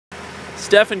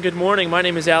Stefan, good morning. My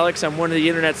name is Alex. I'm one of the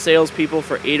internet salespeople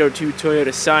for 802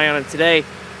 Toyota Scion, and today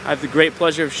I have the great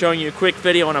pleasure of showing you a quick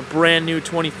video on a brand new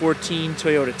 2014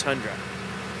 Toyota Tundra.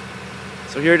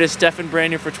 So here it is, Stefan, brand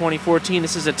new for 2014.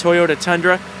 This is a Toyota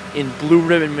Tundra in blue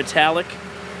ribbon metallic.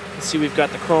 You can see we've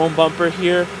got the chrome bumper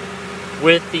here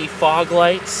with the fog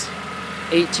lights,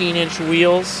 18-inch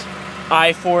wheels,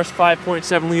 I-Force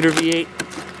 5.7 liter V8,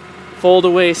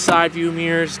 fold-away side view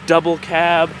mirrors, double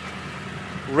cab,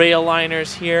 rail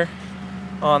liners here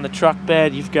on the truck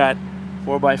bed. You've got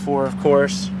 4x4, of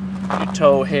course, your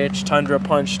tow hitch, Tundra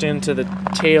punched into the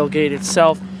tailgate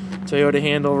itself, Toyota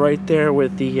handle right there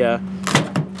with the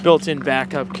built-in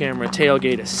backup camera,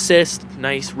 tailgate assist,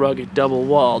 nice rugged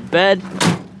double-walled bed.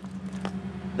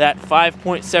 That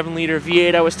 5.7 liter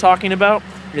V8 I was talking about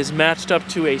is matched up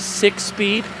to a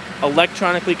 6-speed,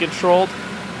 electronically controlled,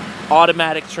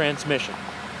 automatic transmission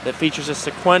that features a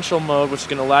sequential mode which is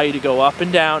going to allow you to go up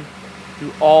and down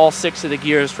through all 6 of the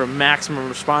gears for maximum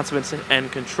responsiveness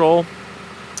and control,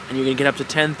 and you're going to get up to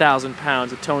 10,000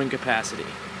 pounds of towing capacity.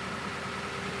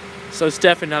 So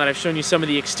Stefan, now that I've shown you some of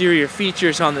the exterior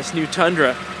features on this new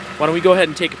Tundra, why don't we go ahead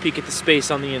and take a peek at the space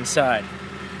on the inside.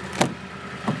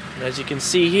 And as you can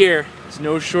see here, there's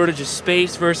no shortage of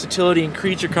space, versatility, and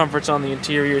creature comforts on the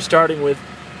interior, starting with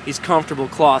these comfortable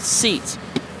cloth seats.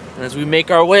 And as we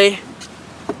make our way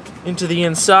into the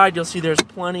inside, you'll see there's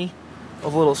plenty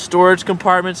of little storage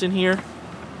compartments in here,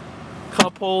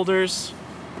 cup holders,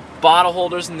 bottle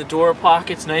holders in the door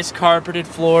pockets, nice carpeted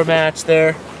floor mats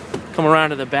there. Come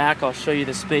around to the back, I'll show you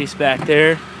the space back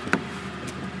there.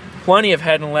 Plenty of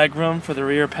head and leg room for the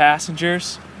rear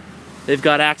passengers. They've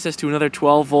got access to another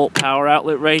 12-volt power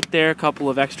outlet right there, a couple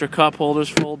of extra cup holders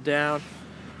fold down.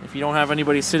 If you don't have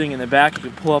anybody sitting in the back, you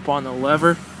can pull up on the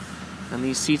lever, and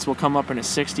these seats will come up in a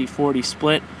 60-40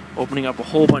 split, opening up a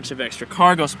whole bunch of extra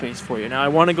cargo space for you. Now I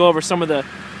want to go over some of the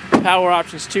power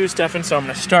options too, Stefan, so I'm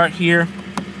going to start here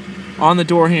on the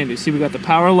door handle. You see we got the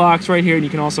power locks right here, and you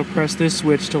can also press this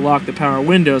switch to lock the power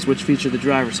windows, which feature the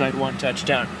driver's side one-touch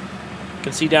down. You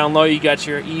can see down low you got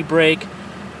your e-brake,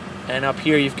 and up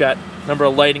here you've got a number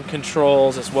of lighting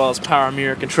controls as well as power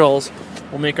mirror controls.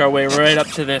 We'll make our way right up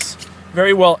to this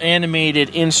very well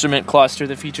animated instrument cluster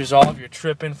that features all of your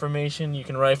trip information. You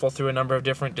can rifle through a number of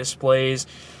different displays,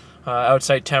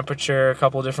 outside temperature, a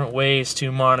couple of different ways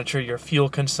to monitor your fuel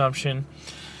consumption.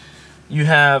 You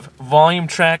have volume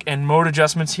track and mode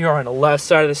adjustments here on the left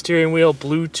side of the steering wheel,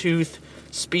 Bluetooth,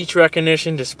 speech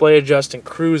recognition, display adjust, and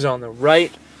cruise on the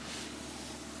right.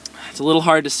 It's a little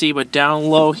hard to see, but down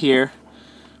low here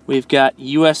we've got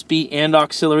USB and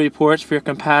auxiliary ports for your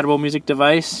compatible music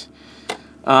device.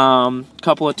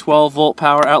 Couple of 12-volt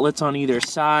power outlets on either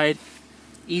side.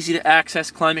 Easy to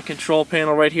access climate control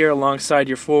panel right here alongside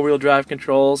your 4-wheel drive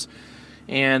controls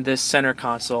and this center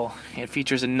console. It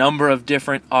features a number of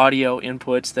different audio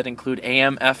inputs that include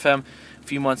AM, FM, a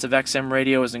few months of XM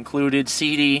radio is included,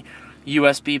 CD,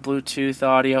 USB, Bluetooth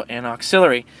audio, and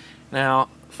auxiliary. Now,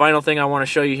 final thing I want to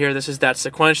show you here, this is that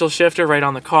sequential shifter right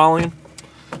on the column.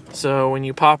 So when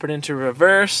you pop it into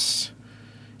reverse,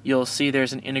 you'll see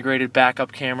there's an integrated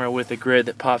backup camera with a grid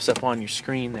that pops up on your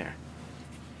screen there.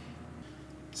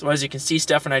 So as you can see,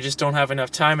 Stefan, I just don't have enough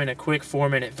time in a quick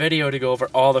 4-minute video to go over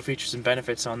all the features and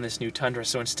benefits on this new Tundra.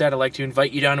 So instead, I'd like to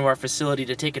invite you down to our facility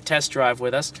to take a test drive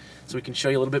with us so we can show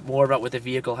you a little bit more about what the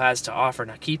vehicle has to offer.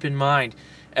 Now keep in mind,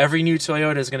 every new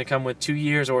Toyota is going to come with 2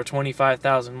 years or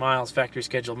 25,000 miles factory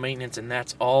scheduled maintenance, and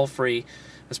that's all free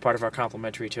as part of our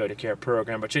complimentary Toyota Care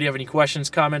program. But should you have any questions,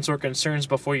 comments, or concerns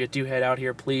before you do head out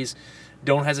here, please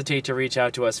don't hesitate to reach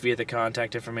out to us via the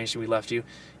contact information we left you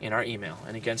in our email.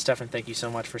 And again, Stefan, thank you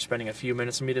so much for spending a few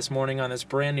minutes with me this morning on this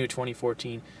brand new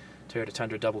 2014 Toyota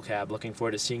Tundra double cab. Looking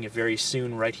forward to seeing you very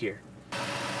soon right here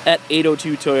at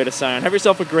 802 Toyota Scion. Have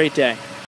yourself a great day.